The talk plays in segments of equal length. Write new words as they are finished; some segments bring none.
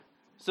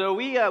So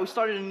we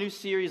started a new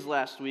series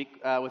last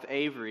week with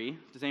Avery.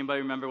 Does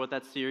anybody remember what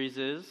that series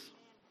is?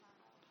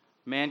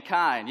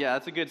 Mankind. Yeah,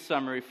 that's a good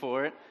summary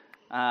for it.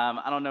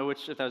 I don't know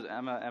if that was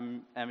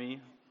Emmy.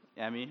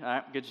 All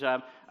right, good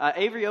job.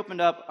 Avery opened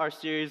up our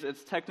series.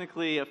 It's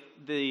technically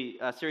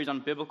the series on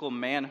biblical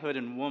manhood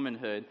and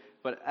womanhood,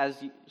 but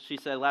as she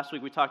said last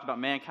week, we talked about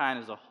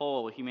mankind as a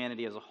whole,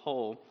 humanity as a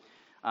whole,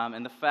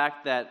 and the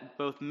fact that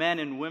both men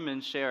and women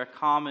share a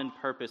common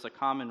purpose, a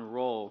common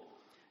role,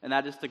 and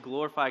that is to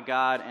glorify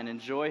God and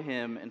enjoy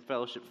Him in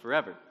fellowship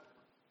forever.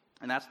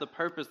 And that's the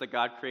purpose that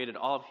God created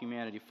all of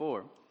humanity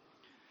for.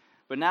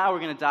 But now we're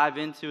going to dive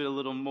into it a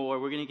little more.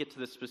 We're going to get to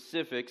the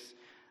specifics,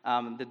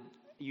 the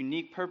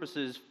unique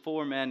purposes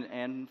for men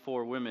and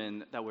for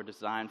women that we're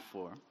designed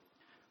for.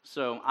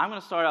 So I'm going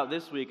to start out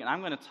this week, and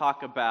I'm going to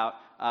talk about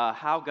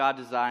how God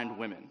designed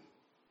women.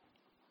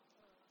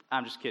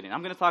 I'm just kidding.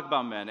 I'm going to talk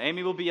about men.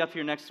 Amy will be up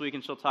here next week,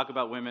 and she'll talk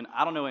about women.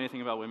 I don't know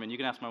anything about women. You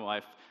can ask my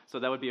wife. So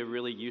that would be a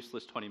really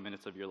useless 20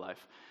 minutes of your life.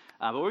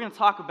 But we're going to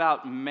talk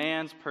about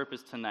man's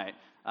purpose tonight,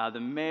 the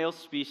male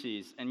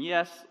species. And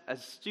yes,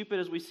 as stupid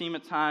as we seem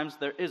at times,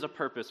 there is a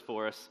purpose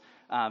for us.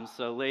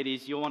 So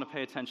ladies, you'll want to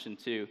pay attention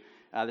too.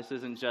 This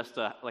isn't just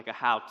like a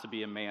how to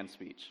be a man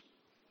speech.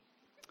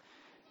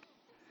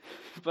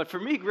 But for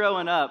me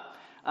growing up,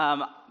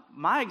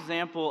 my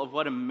example of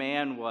what a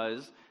man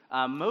was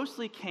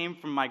mostly came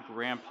from my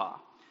grandpa.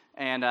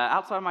 And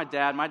outside of my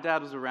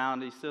dad was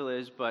around, he still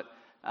is, but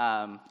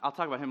I'll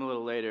talk about him a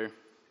little later.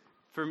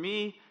 For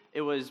me, it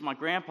was my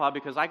grandpa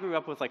because I grew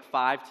up with like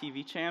 5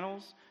 TV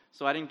channels,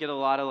 so I didn't get a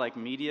lot of like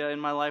media in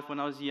my life when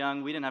I was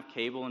young. We didn't have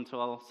cable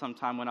until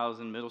sometime when I was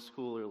in middle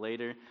school or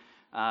later.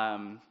 So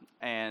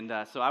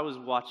I was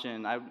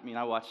watching,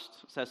 I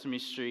watched Sesame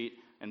Street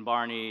and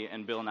Barney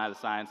and Bill Nye the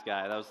Science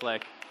Guy. That was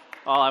like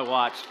all I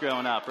watched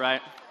growing up,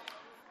 right?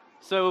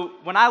 So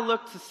when I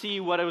looked to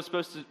see what I was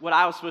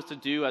supposed to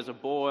do as a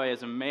boy,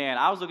 as a man,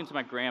 I was looking to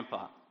my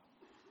grandpa.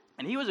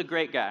 And he was a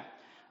great guy.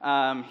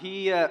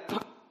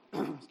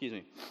 Excuse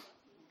me.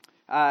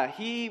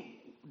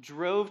 He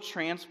drove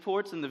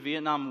transports in the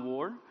Vietnam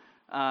War.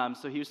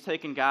 So he was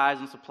taking guys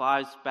and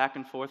supplies back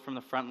and forth from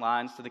the front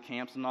lines to the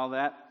camps and all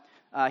that.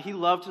 He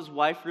loved his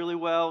wife really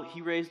well.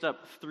 He raised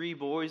up 3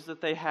 boys that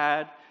they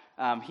had.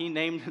 He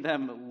named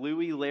them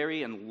Louie,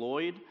 Larry, and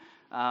Lloyd.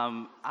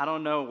 I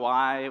don't know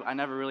why. I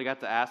never really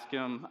got to ask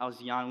him. I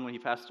was young when he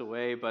passed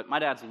away, but my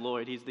dad's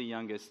Lloyd. He's the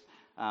youngest.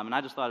 And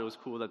I just thought it was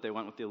cool that they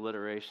went with the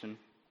alliteration.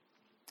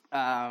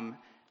 And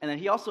then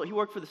he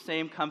worked for the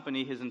same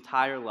company his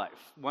entire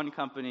life. One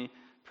company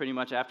pretty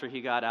much after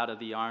he got out of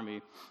the Army.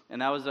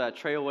 And that was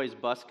Trailways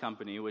Bus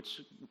Company,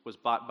 which was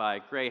bought by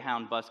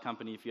Greyhound Bus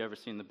Company, if you've ever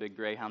seen the big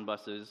Greyhound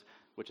buses,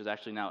 which is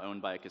actually now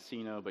owned by a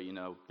casino, but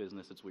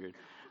business, it's weird.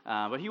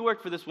 But he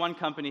worked for this one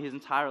company his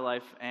entire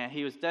life, and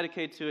he was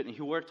dedicated to it, and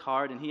he worked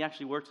hard, and he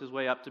actually worked his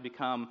way up to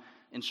become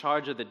in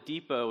charge of the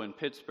depot in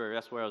Pittsburgh.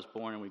 That's where I was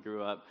born and we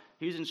grew up.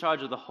 He was in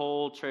charge of the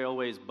whole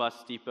Trailways bus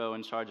depot,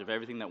 in charge of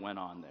everything that went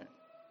on there.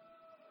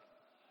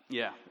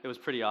 Yeah, it was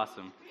pretty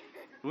awesome.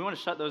 Do we want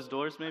to shut those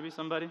doors, maybe,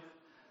 somebody?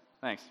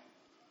 Thanks.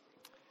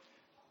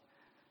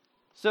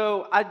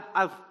 So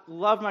I've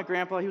loved my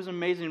grandpa. He was an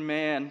amazing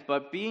man,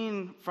 but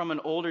being from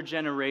an older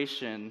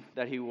generation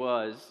that he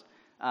was,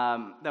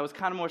 that was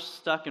kind of more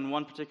stuck in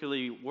one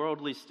particularly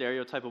worldly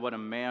stereotype of what a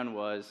man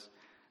was,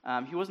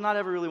 he was not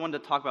ever really one to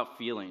talk about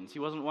feelings. He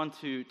wasn't one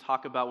to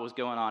talk about what was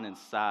going on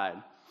inside.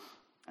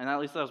 And at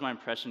least that was my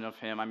impression of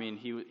him. I mean,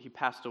 he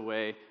passed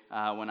away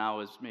when I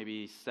was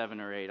maybe 7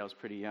 or 8. I was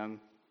pretty young.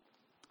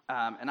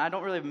 And I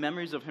don't really have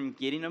memories of him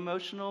getting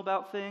emotional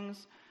about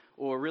things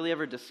or really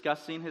ever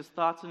discussing his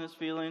thoughts and his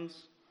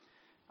feelings.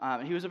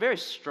 He was a very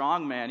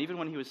strong man. Even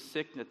when he was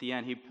sick at the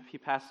end, he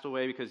passed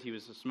away because he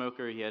was a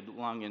smoker. He had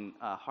lung and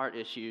heart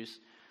issues.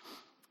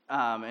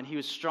 And he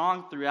was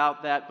strong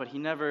throughout that, but he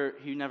never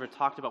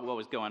talked about what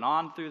was going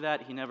on through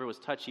that. He never was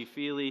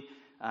touchy-feely.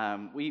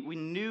 We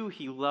knew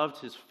he loved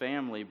his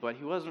family, but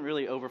he wasn't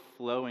really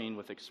overflowing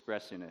with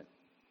expressing it.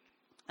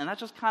 And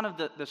that's just kind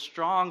of the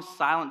strong,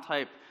 silent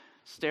type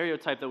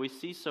stereotype that we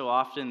see so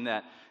often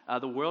that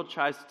the world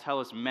tries to tell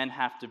us men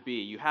have to be.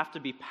 You have to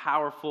be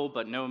powerful,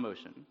 but no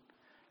emotion.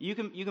 You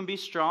can be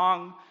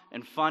strong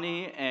and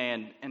funny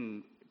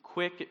and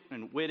quick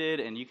and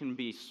witted, and you can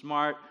be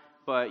smart,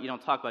 but you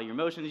don't talk about your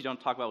emotions. You don't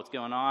talk about what's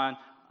going on.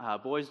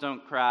 Boys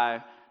don't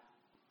cry.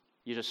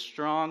 You're just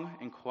strong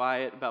and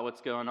quiet about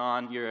what's going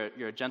on.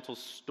 You're a gentle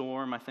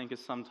storm, I think, is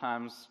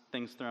sometimes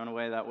things thrown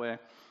away that way.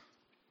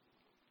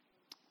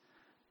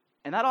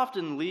 And that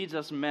often leads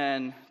us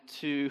men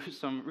to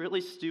some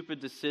really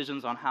stupid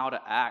decisions on how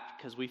to act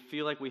because we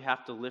feel like we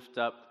have to lift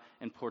up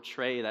and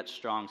portray that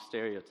strong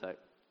stereotype.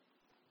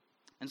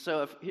 And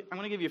so I'm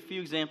going to give you a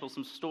few examples,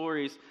 some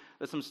stories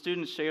that some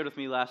students shared with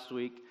me last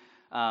week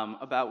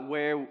about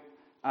where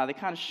they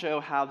kind of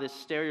show how this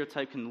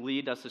stereotype can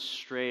lead us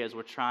astray as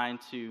we're trying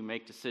to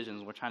make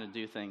decisions, we're trying to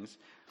do things.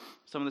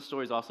 Some of the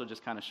stories also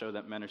just kind of show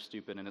that men are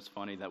stupid, and it's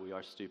funny that we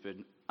are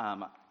stupid.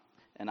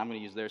 and I'm going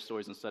to use their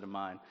stories instead of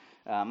mine.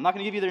 I'm not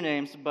going to give you their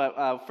names,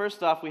 but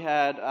first off, I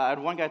had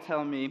one guy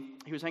telling me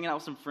he was hanging out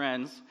with some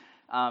friends,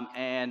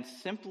 and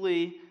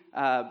simply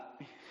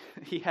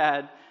they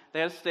had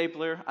a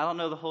stapler. I don't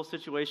know the whole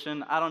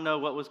situation. I don't know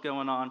what was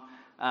going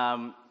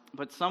on,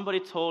 but somebody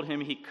told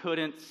him he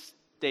couldn't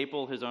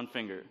staple his own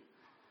finger,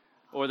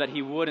 or that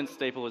he wouldn't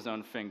staple his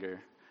own finger.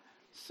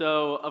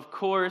 So, of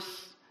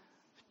course,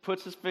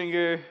 puts his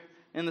finger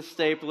in the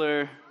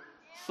stapler,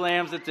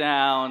 slams it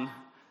down.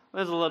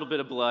 There's a little bit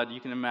of blood,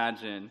 you can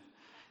imagine.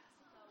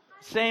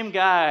 Same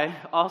guy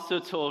also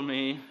told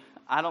me,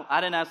 I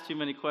didn't ask too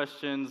many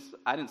questions.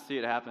 I didn't see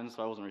it happen,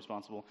 so I wasn't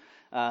responsible.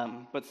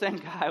 But same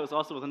guy was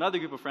also with another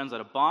group of friends at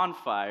a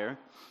bonfire.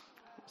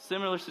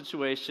 Similar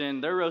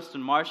situation. They're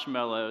roasting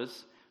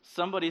marshmallows.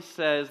 Somebody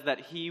says that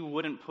he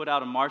wouldn't put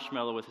out a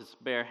marshmallow with his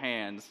bare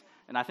hands.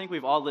 And I think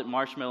we've all lit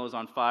marshmallows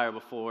on fire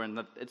before,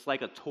 and it's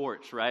like a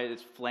torch, right?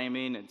 It's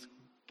flaming, it's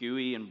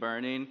gooey and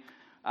burning.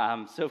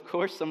 So, of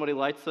course, somebody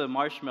lights a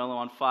marshmallow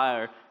on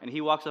fire, and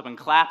he walks up and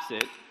claps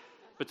it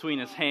between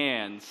his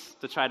hands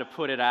to try to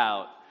put it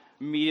out.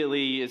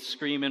 Immediately is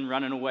screaming,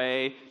 running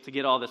away to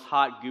get all this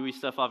hot, gooey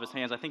stuff off his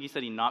hands. I think he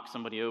said he knocked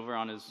somebody over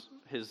on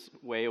his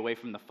way away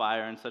from the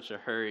fire in such a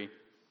hurry.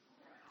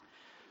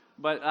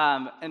 But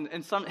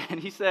and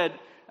he said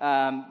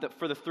that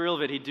for the thrill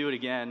of it, he'd do it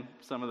again.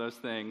 Some of those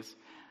things.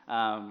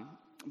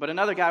 But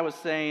another guy was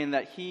saying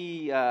that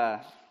he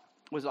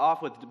was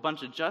off with a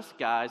bunch of just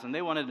guys, and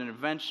they wanted an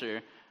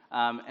adventure,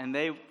 and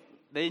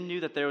they knew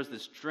that there was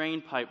this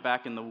drain pipe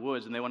back in the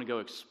woods, and they wanted to go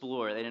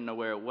explore. They didn't know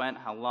where it went,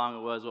 how long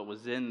it was, what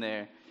was in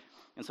there.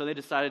 And so they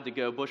decided to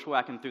go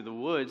bushwhacking through the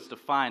woods to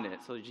find it.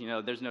 So,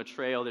 there's no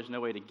trail, there's no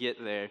way to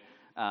get there,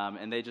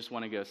 and they just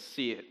want to go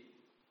see it.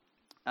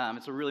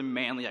 It's a really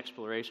manly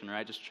exploration,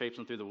 right? Just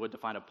traipsing through the wood to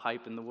find a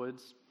pipe in the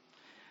woods.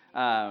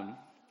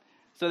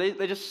 So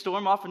they just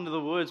storm off into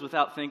the woods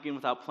without thinking,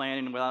 without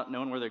planning, without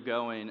knowing where they're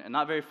going. And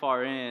not very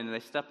far in,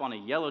 they step on a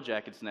yellow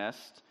jacket's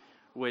nest,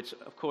 which,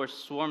 of course,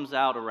 swarms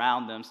out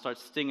around them,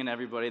 starts stinging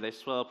everybody. They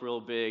swell up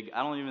real big.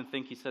 I don't even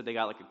think he said they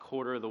got like a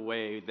quarter of the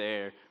way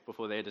there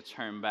before they had to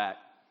turn back.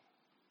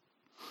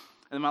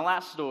 And then my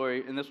last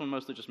story, and this one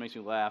mostly just makes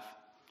me laugh.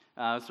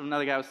 So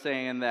another guy was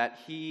saying that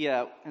he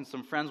and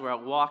some friends were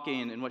out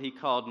walking in what he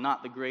called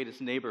not the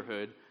greatest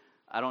neighborhood.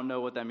 I don't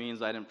know what that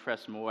means. I didn't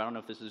press more. I don't know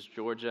if this is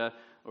Georgia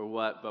or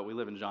what, but we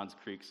live in Johns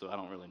Creek, so I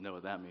don't really know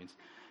what that means.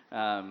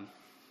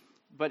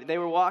 But they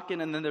were walking,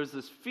 and then there was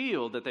this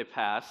field that they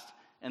passed,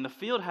 and the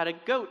field had a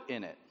goat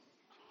in it.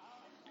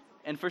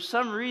 And for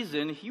some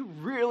reason, he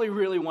really,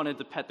 really wanted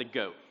to pet the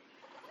goat.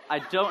 I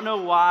don't know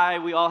why.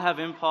 We all have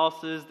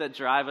impulses that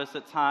drive us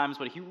at times,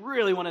 but he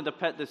really wanted to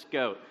pet this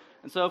goat.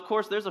 And so, of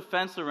course, there's a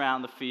fence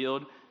around the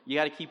field. You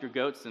got to keep your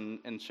goats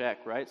in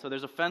check, right? So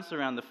there's a fence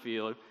around the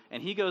field,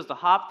 and he goes to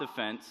hop the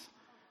fence,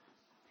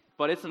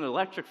 but it's an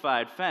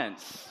electrified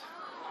fence.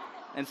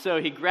 And so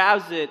he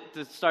grabs it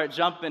to start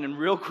jumping and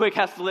real quick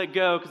has to let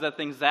go because that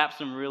thing zaps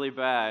him really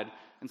bad.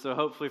 And so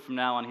hopefully from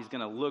now on he's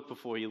going to look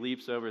before he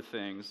leaps over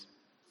things.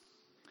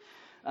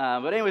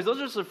 But anyways, those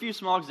are just a few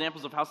small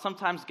examples of how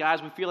sometimes,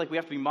 guys, we feel like we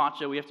have to be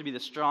macho, we have to be the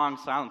strong,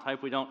 silent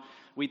type.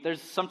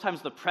 There's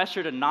sometimes the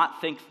pressure to not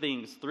think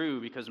things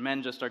through because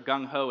men just are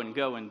gung-ho and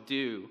go and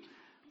do.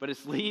 But it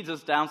leads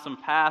us down some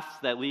paths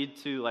that lead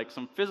to like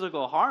some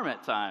physical harm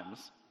at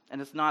times.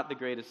 And it's not the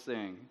greatest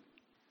thing.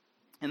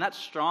 And that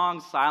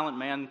strong, silent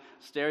man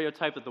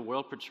stereotype that the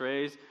world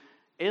portrays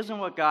isn't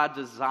what God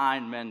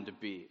designed men to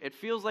be. It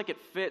feels like it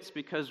fits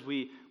because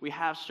we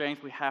have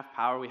strength, we have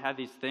power, we have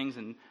these things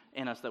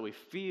in us that we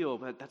feel,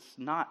 but that's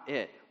not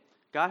it.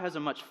 God has a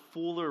much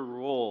fuller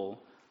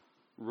role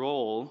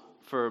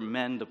for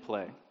men to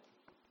play.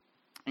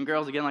 And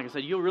girls, again, like I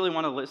said, you'll really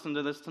want to listen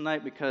to this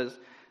tonight because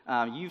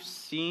you've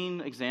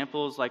seen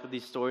examples like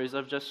these stories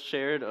I've just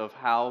shared of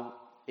how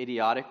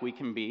idiotic we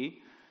can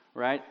be,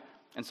 right?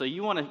 And so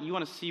you want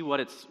to see what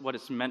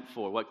it's meant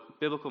for, what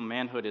biblical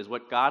manhood is,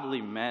 what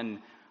godly men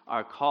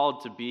are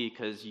called to be,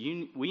 because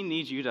we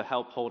need you to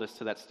help hold us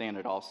to that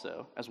standard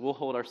also, as we'll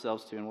hold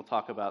ourselves to, and we'll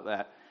talk about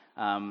that.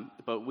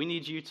 But we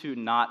need you to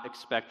not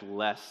expect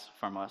less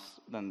from us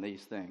than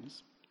these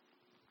things.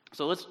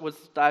 So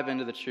let's dive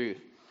into the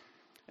truth.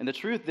 And the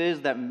truth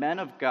is that men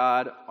of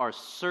God are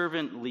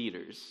servant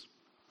leaders.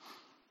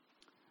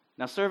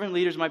 Now, servant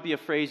leaders might be a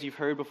phrase you've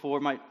heard before,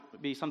 might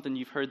be something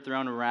you've heard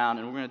thrown around,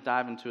 and we're going to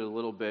dive into it a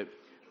little bit.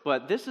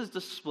 But this is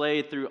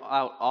displayed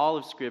throughout all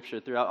of Scripture,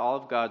 throughout all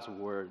of God's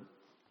Word.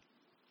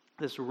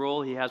 This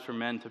role he has for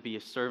men to be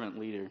a servant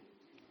leader.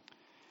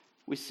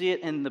 We see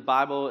it in the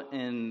Bible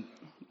in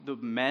the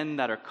men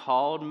that are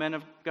called men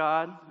of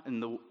God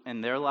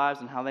in their lives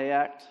and how they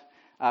act.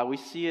 We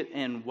see it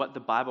in what the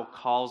Bible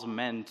calls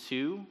men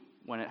to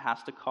when it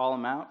has to call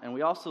them out. And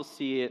we also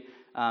see it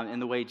in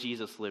the way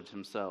Jesus lived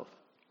himself.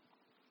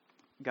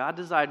 God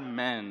designed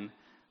men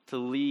to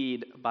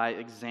lead by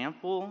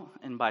example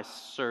and by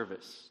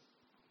service.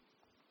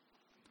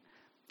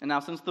 And now,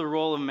 since the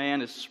role of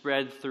man is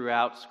spread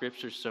throughout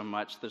Scripture so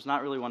much, there's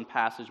not really one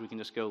passage we can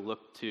just go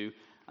look to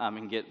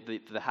and get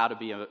the how to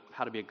be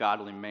a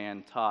godly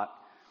man taught.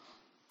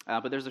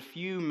 But there's a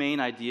few main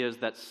ideas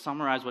that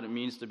summarize what it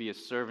means to be a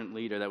servant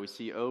leader that we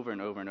see over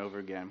and over and over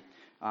again.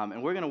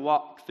 And we're going to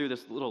walk through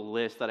this little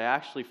list that I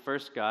actually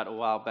first got a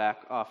while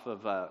back off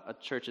of a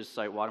church's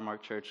site,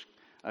 Watermark Church,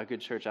 a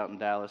good church out in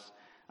Dallas.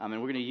 And we're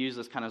going to use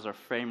this kind of as our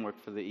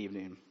framework for the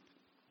evening.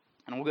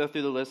 And we'll go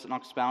through the list and I'll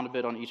expound a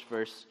bit on each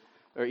verse,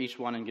 or each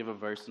one, and give a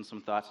verse and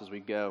some thoughts as we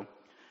go.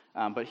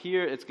 But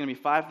here, it's going to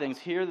be 5 things.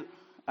 Here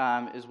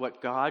is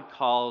what God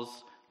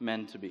calls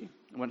men to be,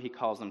 what he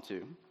calls them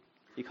to.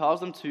 He calls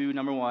them to,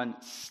 number 1,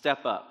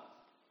 step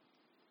up.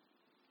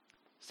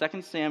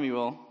 2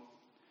 Samuel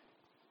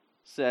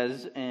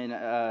says in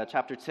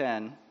chapter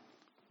 10,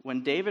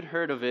 when David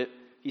heard of it,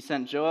 he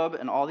sent Joab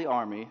and all the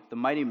army, the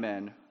mighty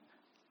men,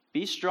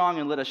 "Be strong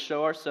and let us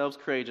show ourselves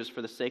courageous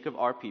for the sake of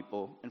our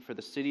people and for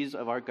the cities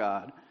of our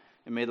God,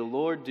 and may the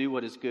Lord do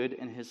what is good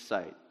in his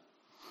sight."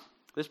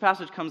 This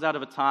passage comes out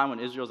of a time when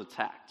Israel's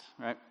attacked,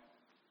 right?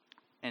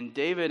 And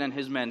David and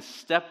his men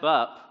step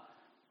up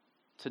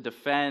to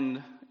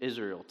defend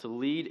Israel, to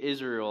lead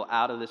Israel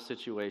out of this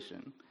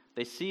situation.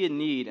 They see a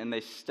need and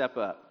they step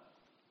up.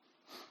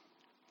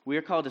 We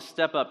are called to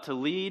step up, to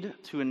lead,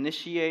 to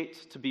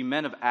initiate, to be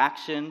men of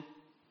action,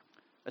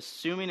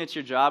 assuming it's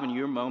your job in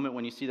your moment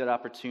when you see that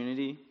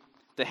opportunity,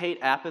 to hate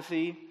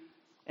apathy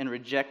and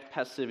reject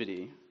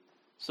passivity.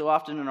 So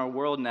often in our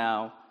world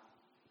now,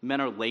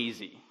 men are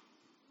lazy.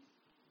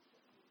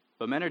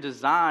 But men are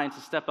designed to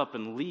step up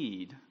and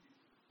lead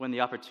when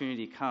the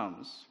opportunity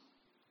comes.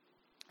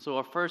 So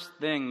our first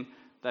thing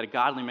that a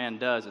godly man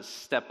does is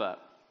step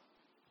up.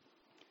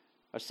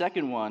 Our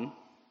second one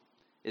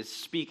is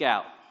speak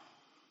out.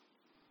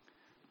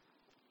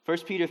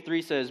 1 Peter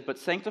 3 says, "But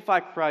sanctify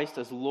Christ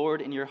as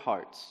Lord in your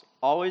hearts,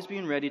 always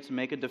being ready to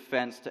make a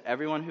defense to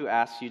everyone who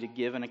asks you to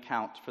give an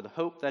account for the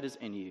hope that is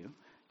in you,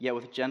 yet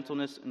with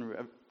gentleness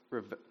and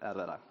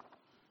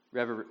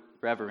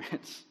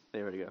reverence."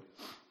 There we go.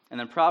 And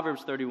then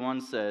Proverbs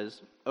 31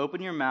 says,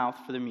 "Open your mouth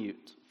for the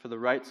mute, for the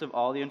rights of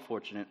all the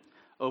unfortunate.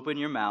 Open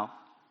your mouth,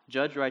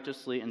 judge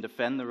righteously, and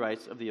defend the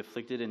rights of the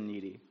afflicted and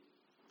needy."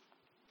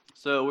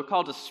 So we're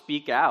called to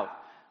speak out.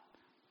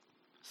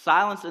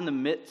 Silence in the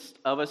midst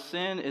of a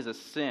sin is a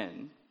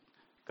sin.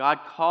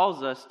 God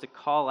calls us to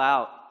call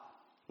out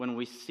when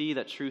we see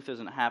that truth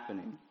isn't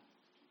happening,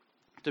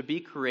 to be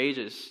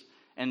courageous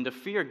and to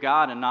fear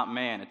God and not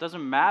man. It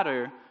doesn't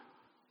matter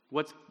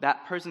what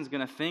that person's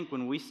going to think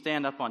when we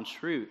stand up on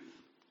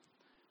truth.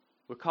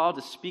 We're called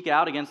to speak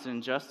out against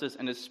injustice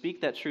and to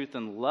speak that truth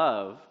in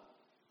love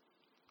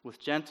with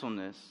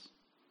gentleness.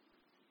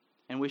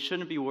 And we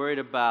shouldn't be worried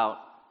about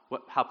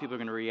how people are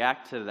going to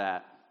react to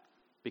that,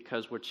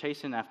 because we're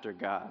chasing after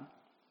God.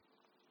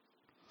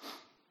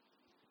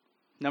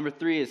 Number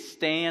 3 is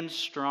stand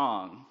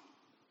strong.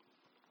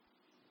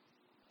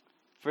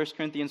 1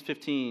 Corinthians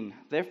 15,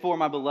 "Therefore,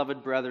 my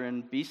beloved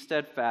brethren, be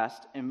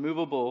steadfast,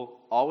 immovable,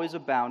 always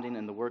abounding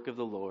in the work of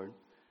the Lord,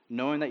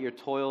 knowing that your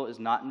toil is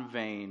not in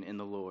vain in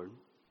the Lord."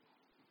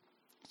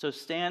 So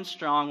stand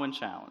strong when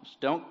challenged.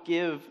 Don't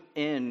give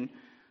in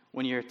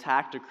when you're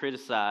attacked or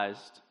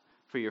criticized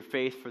for your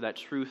faith, for that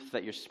truth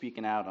that you're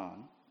speaking out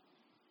on.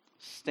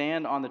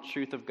 Stand on the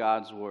truth of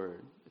God's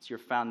word. It's your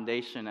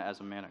foundation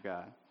as a man of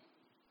God.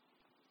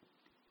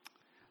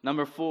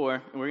 Number 4,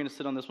 and we're going to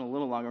sit on this one a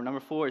little longer. Number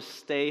 4 is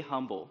stay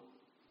humble.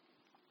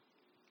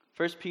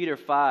 1 Peter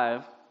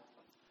 5,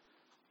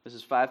 this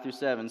is 5 through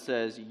 7,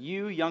 says,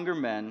 "You younger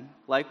men,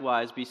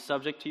 likewise be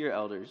subject to your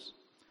elders,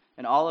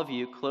 and all of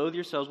you clothe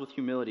yourselves with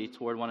humility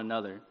toward one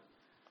another.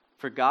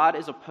 For God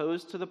is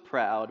opposed to the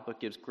proud, but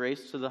gives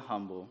grace to the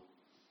humble.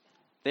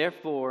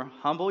 Therefore,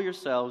 humble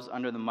yourselves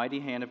under the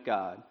mighty hand of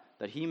God,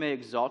 that he may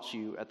exalt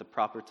you at the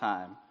proper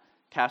time,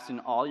 casting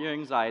all your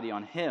anxiety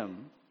on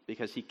him,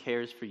 because he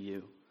cares for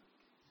you."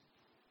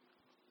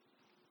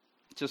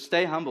 So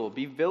stay humble.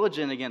 Be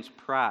vigilant against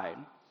pride.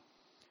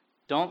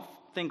 Don't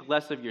think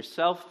less of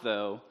yourself,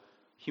 though.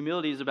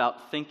 Humility is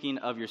about thinking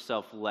of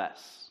yourself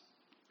less.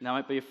 And that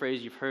might be a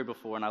phrase you've heard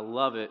before, and I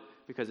love it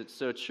because it's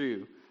so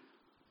true.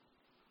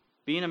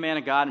 Being a man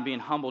of God and being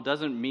humble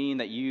doesn't mean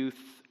that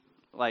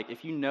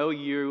if you know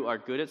you are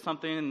good at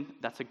something,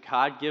 that's a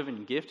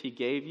God-given gift he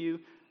gave you,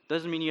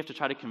 doesn't mean you have to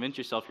try to convince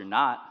yourself you're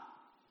not.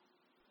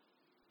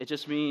 It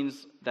just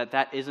means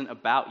that isn't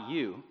about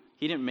you.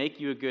 He didn't make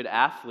you a good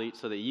athlete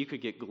so that you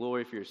could get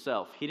glory for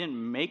yourself. He didn't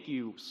make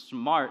you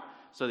smart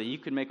so that you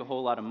could make a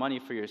whole lot of money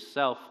for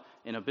yourself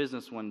in a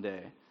business one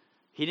day.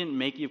 He didn't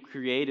make you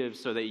creative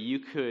so that you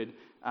could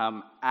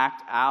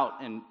act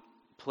out in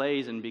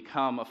plays and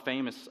become a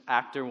famous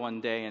actor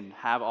one day and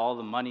have all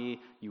the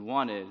money you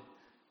wanted.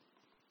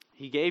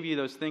 He gave you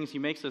those things. He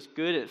makes us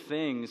good at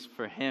things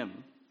for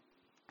him.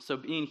 So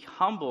being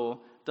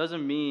humble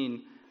doesn't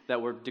mean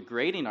that we're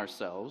degrading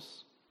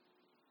ourselves,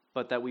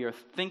 but that we are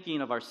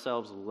thinking of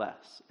ourselves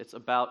less. It's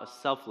about a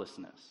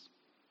selflessness.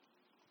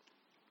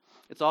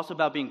 It's also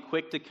about being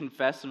quick to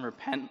confess and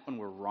repent when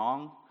we're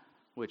wrong,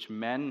 which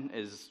men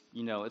is,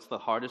 it's the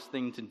hardest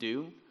thing to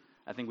do.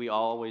 I think we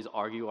always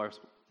argue our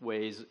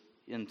ways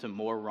into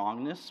more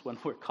wrongness when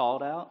we're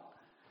called out.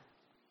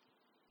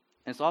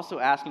 And it's also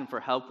asking for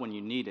help when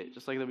you need it.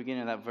 Just like the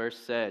beginning of that verse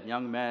said,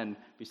 young men,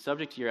 be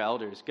subject to your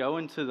elders. Go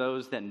into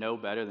those that know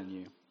better than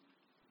you.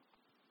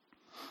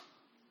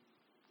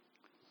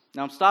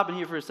 Now I'm stopping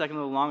here for a second a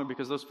little longer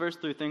because those first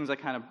three things I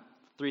kind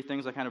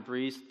of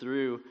breezed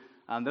through,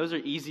 those are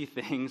easy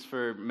things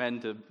for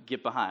men to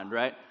get behind,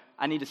 right?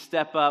 I need to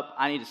step up,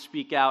 I need to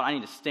speak out, I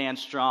need to stand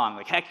strong.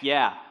 Like, heck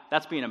yeah,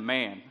 that's being a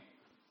man.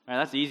 Right?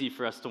 That's easy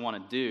for us to want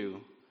to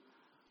do.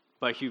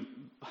 But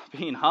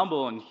being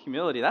humble and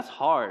humility, that's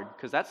hard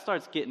because that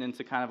starts getting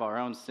into kind of our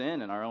own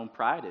sin and our own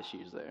pride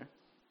issues there.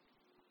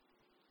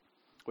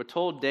 We're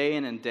told day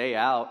in and day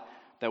out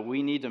that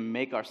we need to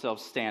make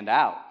ourselves stand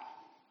out,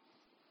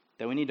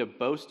 that we need to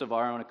boast of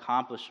our own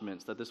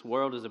accomplishments, that this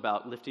world is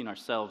about lifting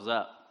ourselves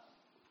up.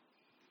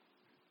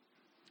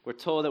 We're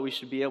told that we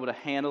should be able to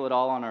handle it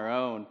all on our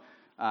own,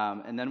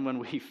 and then when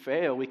we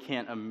fail, we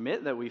can't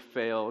admit that we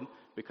failed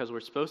because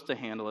we're supposed to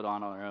handle it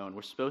on our own.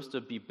 We're supposed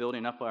to be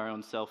building up our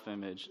own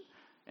self-image,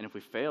 and if we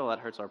fail, that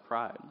hurts our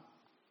pride.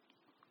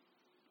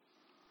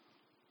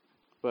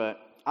 But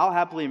I'll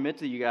happily admit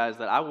to you guys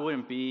that I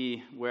wouldn't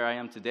be where I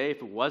am today if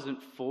it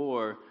wasn't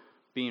for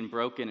being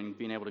broken and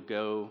being able to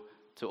go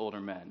to older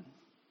men,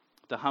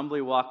 to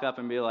humbly walk up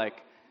and be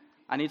like,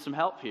 I need some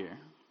help here.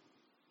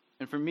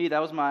 And for me,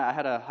 I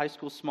had a high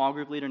school small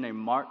group leader named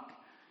Mark.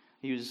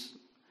 He was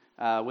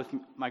with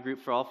my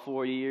group for all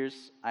 4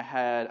 years. I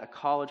had a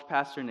college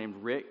pastor named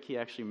Rick. He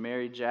actually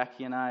married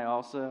Jackie and I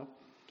also.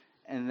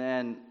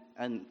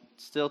 And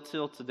still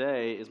till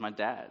today is my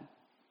dad.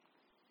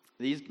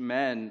 These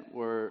men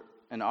were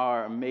and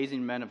are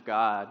amazing men of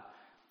God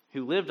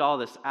who lived all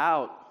this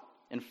out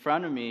in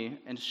front of me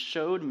and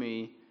showed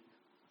me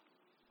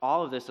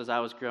all of this as I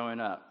was growing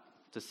up,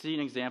 to see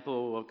an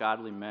example of what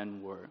godly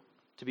men were,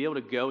 to be able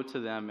to go to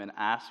them and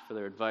ask for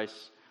their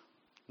advice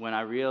when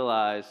I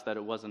realized that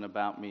it wasn't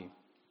about me.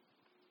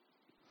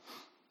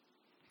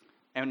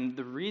 And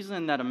the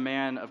reason that a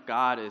man of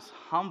God is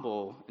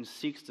humble and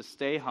seeks to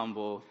stay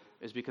humble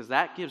is because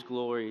that gives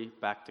glory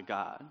back to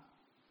God.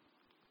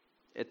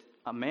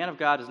 A man of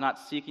God is not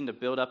seeking to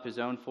build up his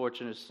own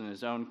fortunes and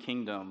his own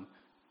kingdom,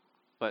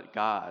 but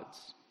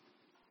God's.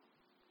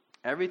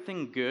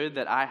 Everything good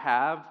that I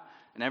have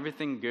and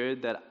everything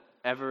good that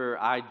ever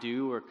I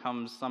do or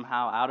comes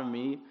somehow out of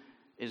me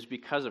is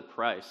because of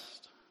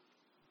Christ.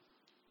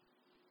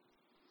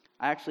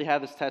 I actually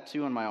have this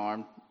tattoo on my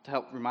arm to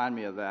help remind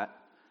me of that.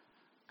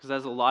 Because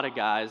as a lot of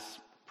guys,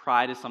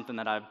 pride is something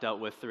that I've dealt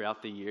with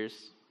throughout the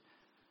years.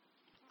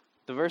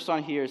 The verse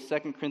on here is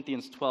 2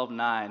 Corinthians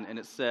 12:9, and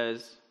it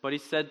says, "But he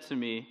said to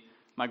me,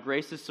 my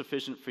grace is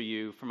sufficient for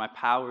you, for my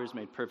power is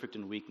made perfect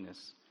in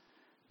weakness.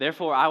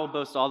 Therefore I will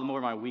boast all the more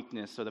of my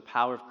weakness, so the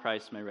power of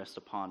Christ may rest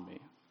upon me."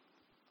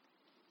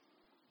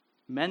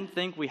 Men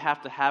think we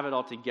have to have it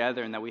all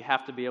together and that we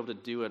have to be able to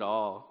do it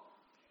all.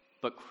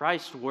 But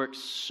Christ works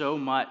so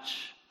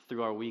much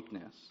through our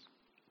weakness.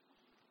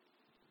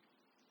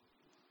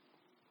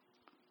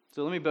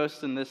 So let me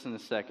boast in this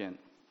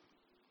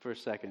for a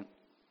second.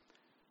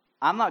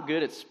 I'm not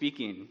good at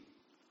speaking.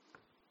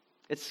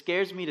 It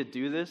scares me to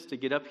do this, to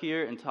get up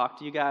here and talk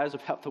to you guys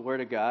about the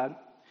Word of God.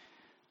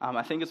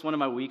 I think it's one of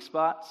my weak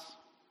spots.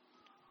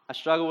 I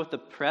struggle with the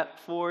prep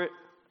for it.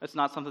 It's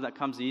not something that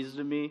comes easy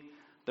to me.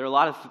 There are a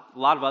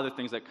lot of other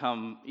things that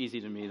come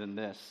easy to me than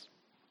this.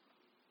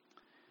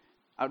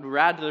 I'd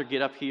rather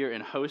get up here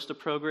and host a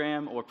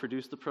program or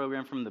produce the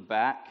program from the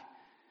back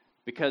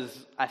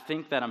because I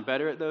think that I'm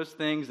better at those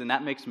things and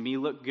that makes me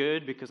look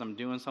good because I'm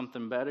doing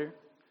something better.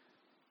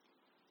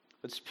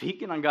 But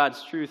speaking on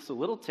God's truth is a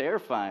little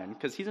terrifying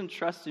because He's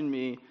entrusting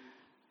me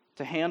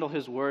to handle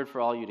His word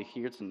for all you to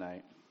hear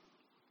tonight.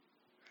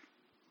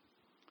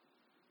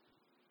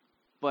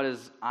 But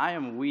as I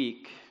am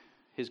weak,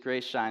 His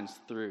grace shines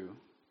through.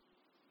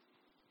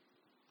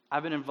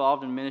 I've been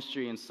involved in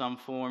ministry in some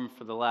form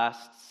for the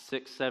last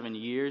 6-7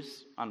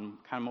 years on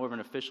kind of more of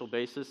an official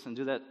basis. And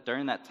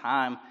during that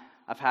time,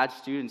 I've had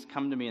students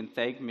come to me and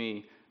thank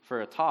me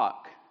for a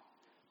talk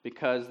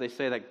because they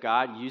say that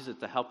God used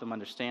it to help them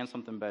understand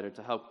something better,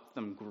 to help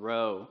them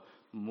grow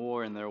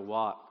more in their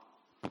walk.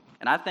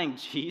 And I thank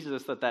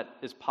Jesus that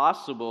is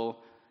possible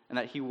and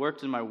that He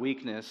worked in my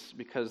weakness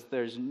because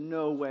there's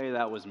no way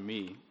that was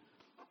me.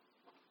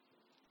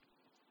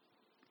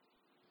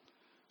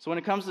 So when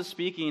it comes to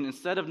speaking,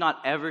 instead of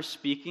not ever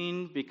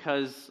speaking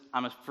because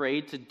I'm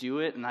afraid to do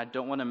it and I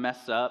don't want to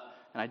mess up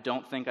and I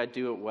don't think I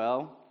do it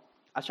well,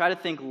 I try to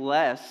think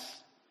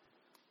less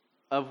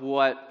of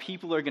what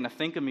people are going to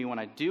think of me when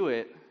I do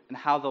it and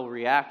how they'll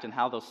react and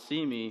how they'll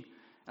see me.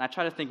 And I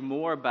try to think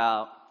more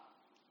about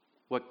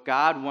what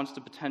God wants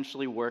to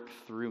potentially work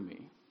through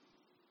me.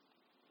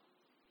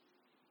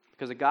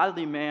 Because a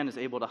godly man is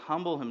able to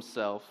humble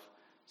himself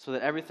so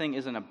that everything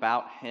isn't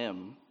about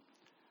him,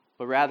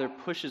 but rather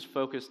pushes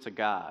focus to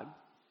God.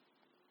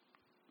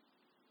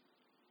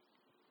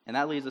 And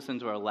that leads us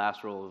into our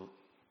last role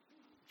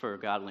for a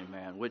godly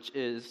man, which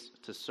is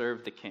to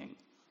serve the king.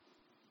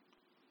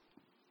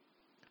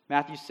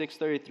 Matthew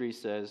 6:33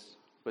 says,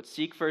 "But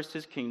seek first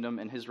His kingdom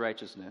and His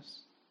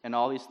righteousness, and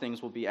all these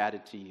things will be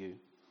added to you."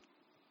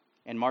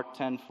 And Mark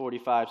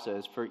 10:45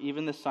 says, "For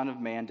even the Son of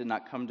Man did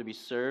not come to be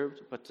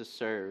served, but to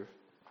serve,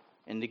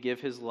 and to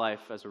give his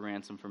life as a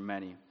ransom for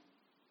many."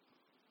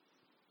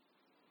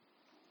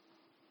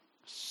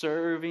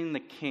 Serving the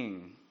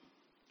King,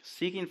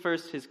 seeking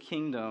first his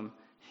kingdom,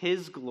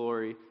 his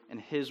glory, and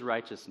his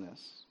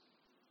righteousness.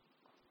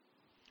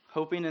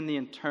 Hoping in the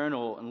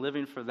eternal and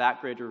living for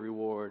that greater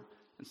reward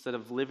instead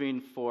of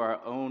living for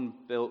our own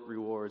built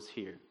rewards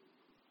here.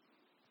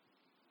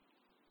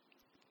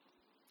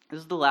 This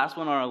is the last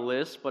one on our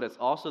list, but it's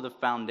also the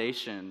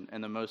foundation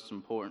and the most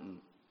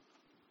important.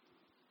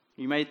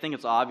 You may think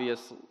it's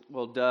obvious,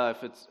 well, duh,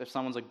 if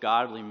someone's a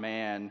godly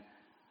man,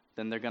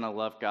 then they're going to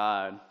love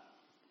God.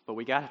 But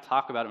we got to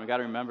talk about it, and we got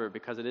to remember it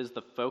because it is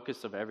the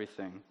focus of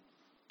everything.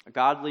 A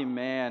godly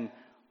man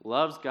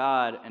loves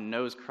God and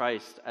knows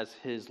Christ as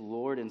his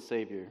Lord and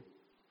Savior.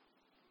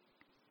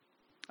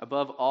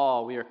 Above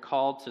all, we are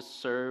called to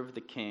serve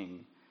the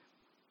King.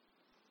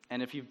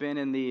 And if you've been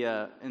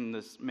in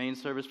this main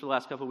service for the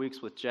last couple of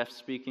weeks with Jeff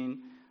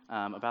speaking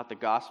about the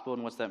gospel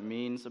and what that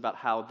means, about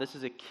how this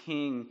is a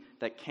king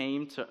that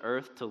came to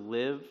earth to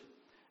live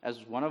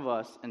as one of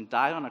us and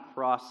died on a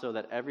cross so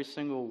that every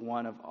single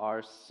one of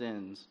our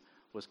sins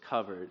was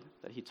covered,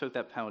 that he took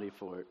that penalty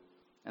for it.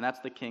 And that's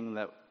the king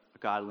that a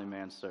godly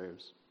man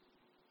serves.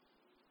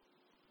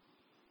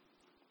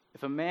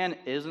 If a man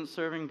isn't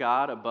serving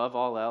God above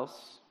all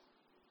else,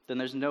 then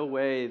there's no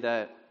way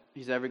that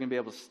he's ever going to be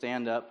able to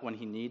stand up when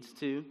he needs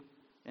to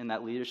in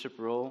that leadership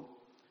role,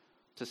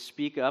 to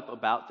speak up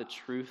about the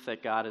truth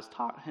that God has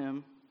taught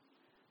him,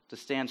 to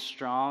stand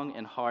strong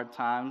in hard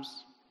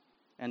times,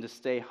 and to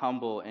stay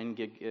humble and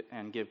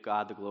give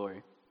God the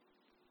glory.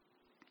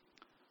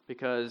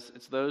 Because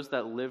it's those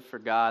that live for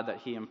God that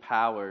he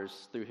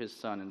empowers through his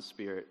Son and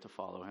Spirit to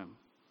follow him.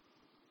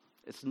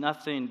 It's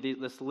nothing,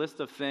 this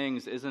list of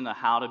things isn't a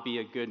how to be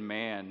a good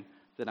man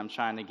that I'm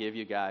trying to give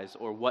you guys,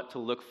 or what to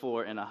look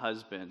for in a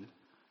husband.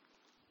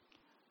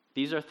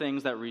 These are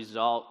things that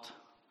result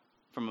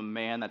from a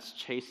man that's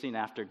chasing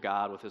after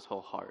God with his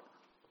whole heart.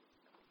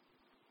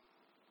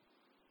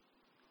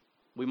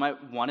 We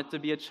might want it to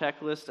be a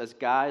checklist. As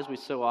guys, we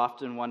so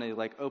often want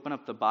to open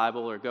up the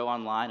Bible or go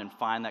online and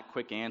find that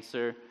quick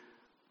answer.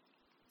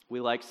 We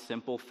like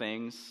simple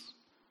things.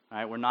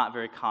 Right? We're not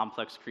very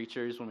complex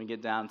creatures when we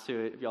get down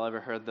to it. If y'all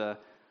ever heard the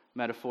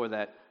metaphor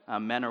that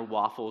men are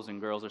waffles and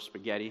girls are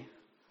spaghetti?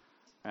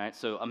 Right?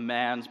 So a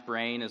man's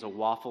brain is a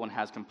waffle and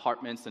has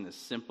compartments and is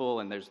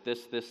simple, and there's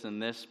this, this,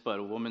 and this, but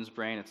a woman's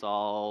brain, it's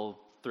all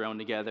thrown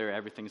together,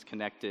 everything's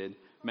connected.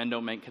 Men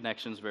don't make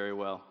connections very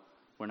well.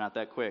 We're not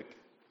that quick.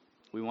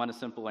 We want a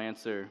simple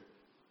answer.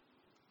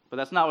 But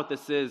that's not what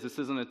this is. This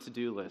isn't a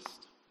to-do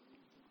list.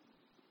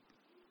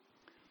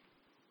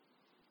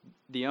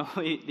 The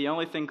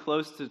only thing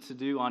close to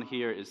do on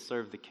here is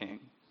serve the King.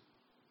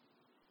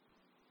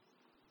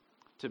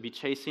 To be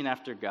chasing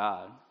after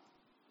God.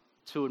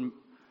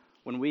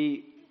 When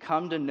we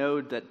come to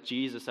know that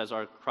Jesus as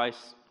our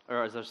Christ,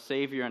 or as our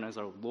Savior and as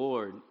our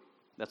Lord,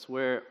 that's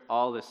where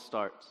all this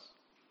starts.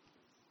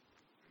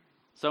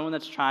 Someone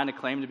that's trying to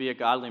claim to be a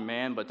godly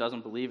man but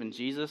doesn't believe in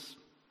Jesus,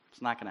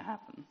 it's not going to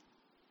happen.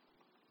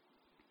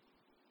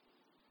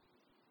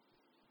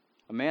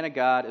 A man of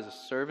God is a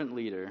servant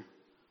leader,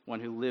 one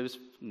who lives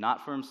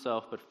not for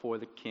himself but for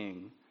the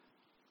King,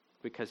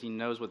 because he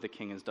knows what the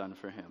King has done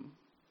for him.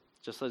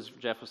 Just as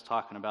Jeff was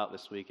talking about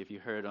this week, if you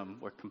heard him,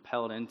 we're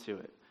compelled into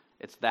it.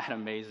 It's that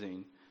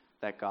amazing,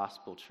 that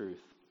gospel truth.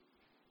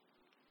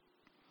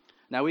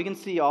 Now we can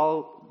see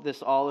all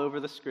this all over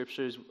the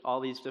scriptures,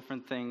 all these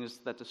different things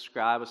that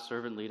describe a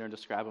servant leader and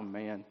describe a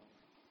man.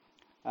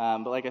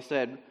 But like I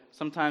said,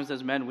 sometimes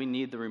as men we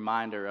need the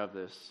reminder of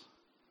this.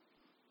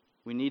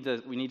 We need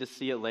to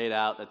see it laid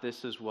out that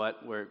this is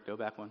what we're. Go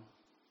back one.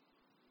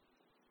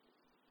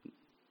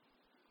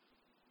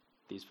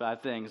 These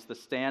 5 things: the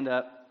stand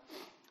up,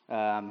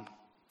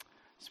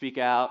 speak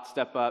out,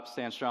 step up,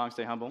 stand strong,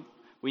 stay humble.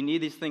 We need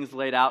these things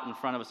laid out in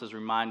front of us as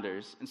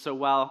reminders. And so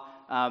while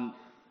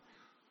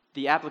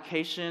the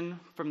application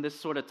from this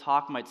sort of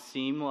talk might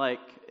seem like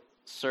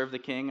serve the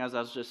King, as I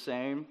was just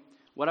saying,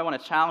 what I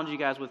want to challenge you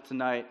guys with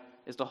tonight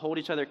is to hold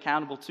each other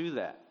accountable to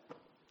that.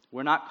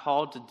 We're not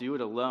called to do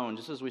it alone,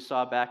 just as we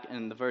saw back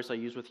in the verse I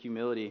used with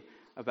humility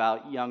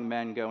about young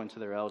men going to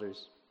their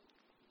elders.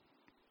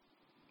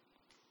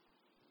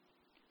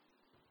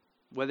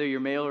 Whether you're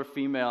male or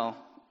female,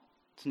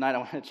 tonight I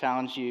want to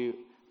challenge you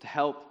to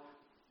help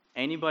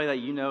anybody that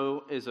you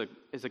know is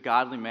a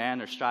godly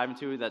man or striving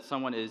to, that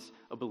someone is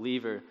a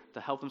believer, to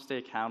help them stay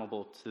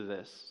accountable to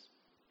this.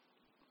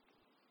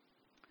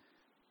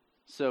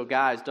 So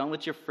guys, don't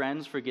let your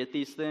friends forget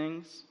these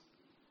things.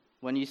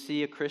 When you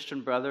see a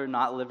Christian brother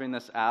not living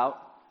this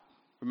out,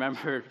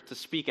 remember to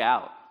speak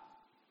out.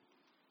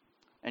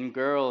 And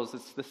girls,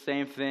 it's the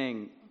same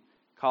thing.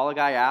 Call a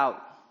guy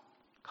out.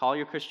 Call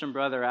your Christian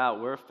brother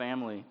out. We're a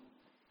family.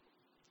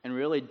 And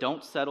really,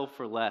 don't settle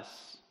for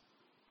less.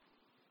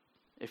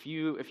 If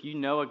you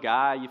know a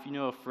guy, if you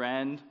know a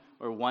friend,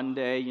 or one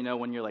day,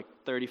 when you're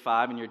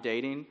 35 and you're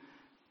dating,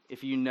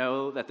 if you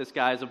know that this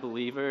guy is a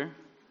believer,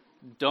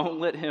 don't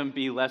let him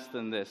be less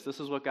than this. This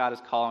is what God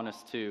is calling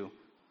us to.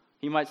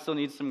 He might still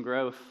need some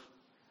growth,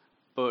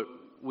 but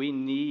we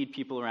need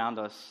people around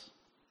us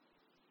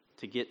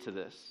to get to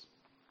this.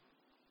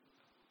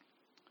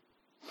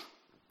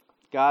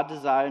 God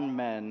designed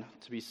men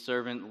to be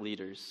servant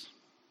leaders.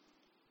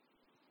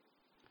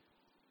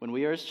 When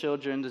we are his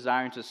children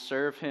desiring to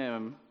serve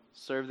him,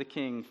 serve the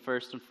King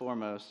first and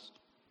foremost,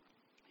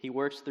 he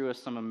works through us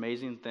some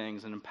amazing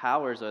things and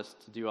empowers us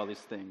to do all these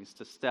things,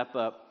 to step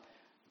up,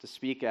 to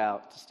speak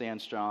out, to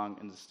stand strong,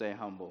 and to stay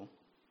humble.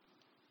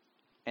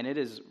 And it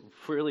is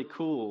really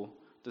cool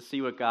to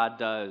see what God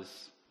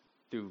does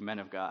through men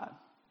of God.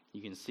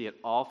 You can see it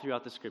all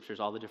throughout the scriptures,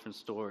 all the different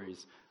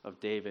stories of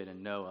David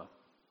and Noah.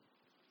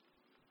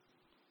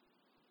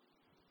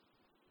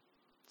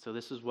 So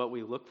this is what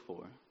we look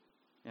for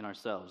in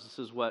ourselves. This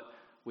is what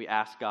we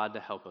ask God to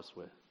help us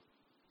with.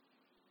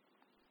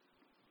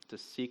 To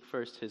seek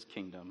first his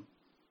kingdom,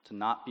 to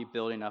not be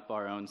building up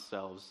our own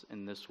selves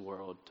in this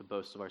world to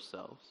boast of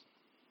ourselves,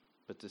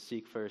 but to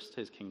seek first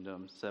his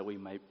kingdom so that we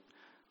might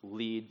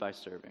lead by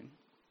serving.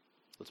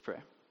 Let's pray.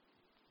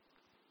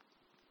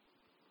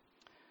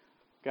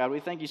 God,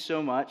 we thank you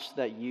so much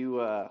that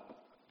you,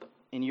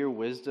 in your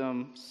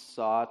wisdom,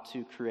 sought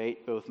to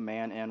create both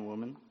man and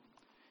woman,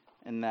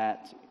 and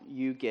that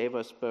you gave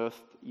us both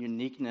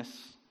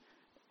uniqueness.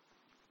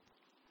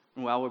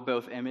 And while we're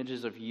both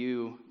images of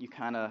you, you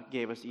kind of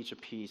gave us each a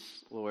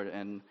piece, Lord.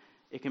 And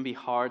it can be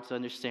hard to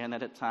understand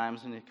that at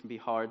times, and it can be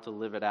hard to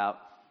live it out.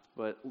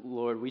 But,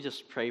 Lord, we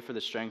just pray for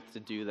the strength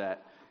to do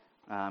that,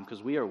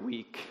 because we are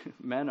weak.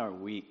 Men are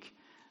weak.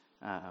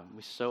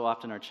 We so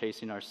often are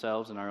chasing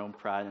ourselves and our own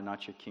pride and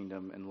not your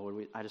kingdom. And,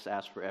 Lord, I just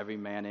ask for every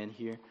man in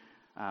here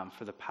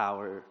for the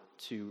power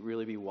to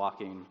really be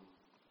walking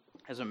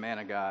as a man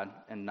of God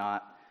and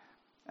not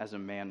as a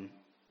man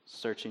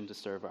searching to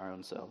serve our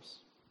own selves.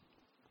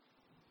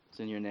 It's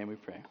in your name we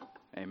pray.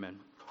 Amen.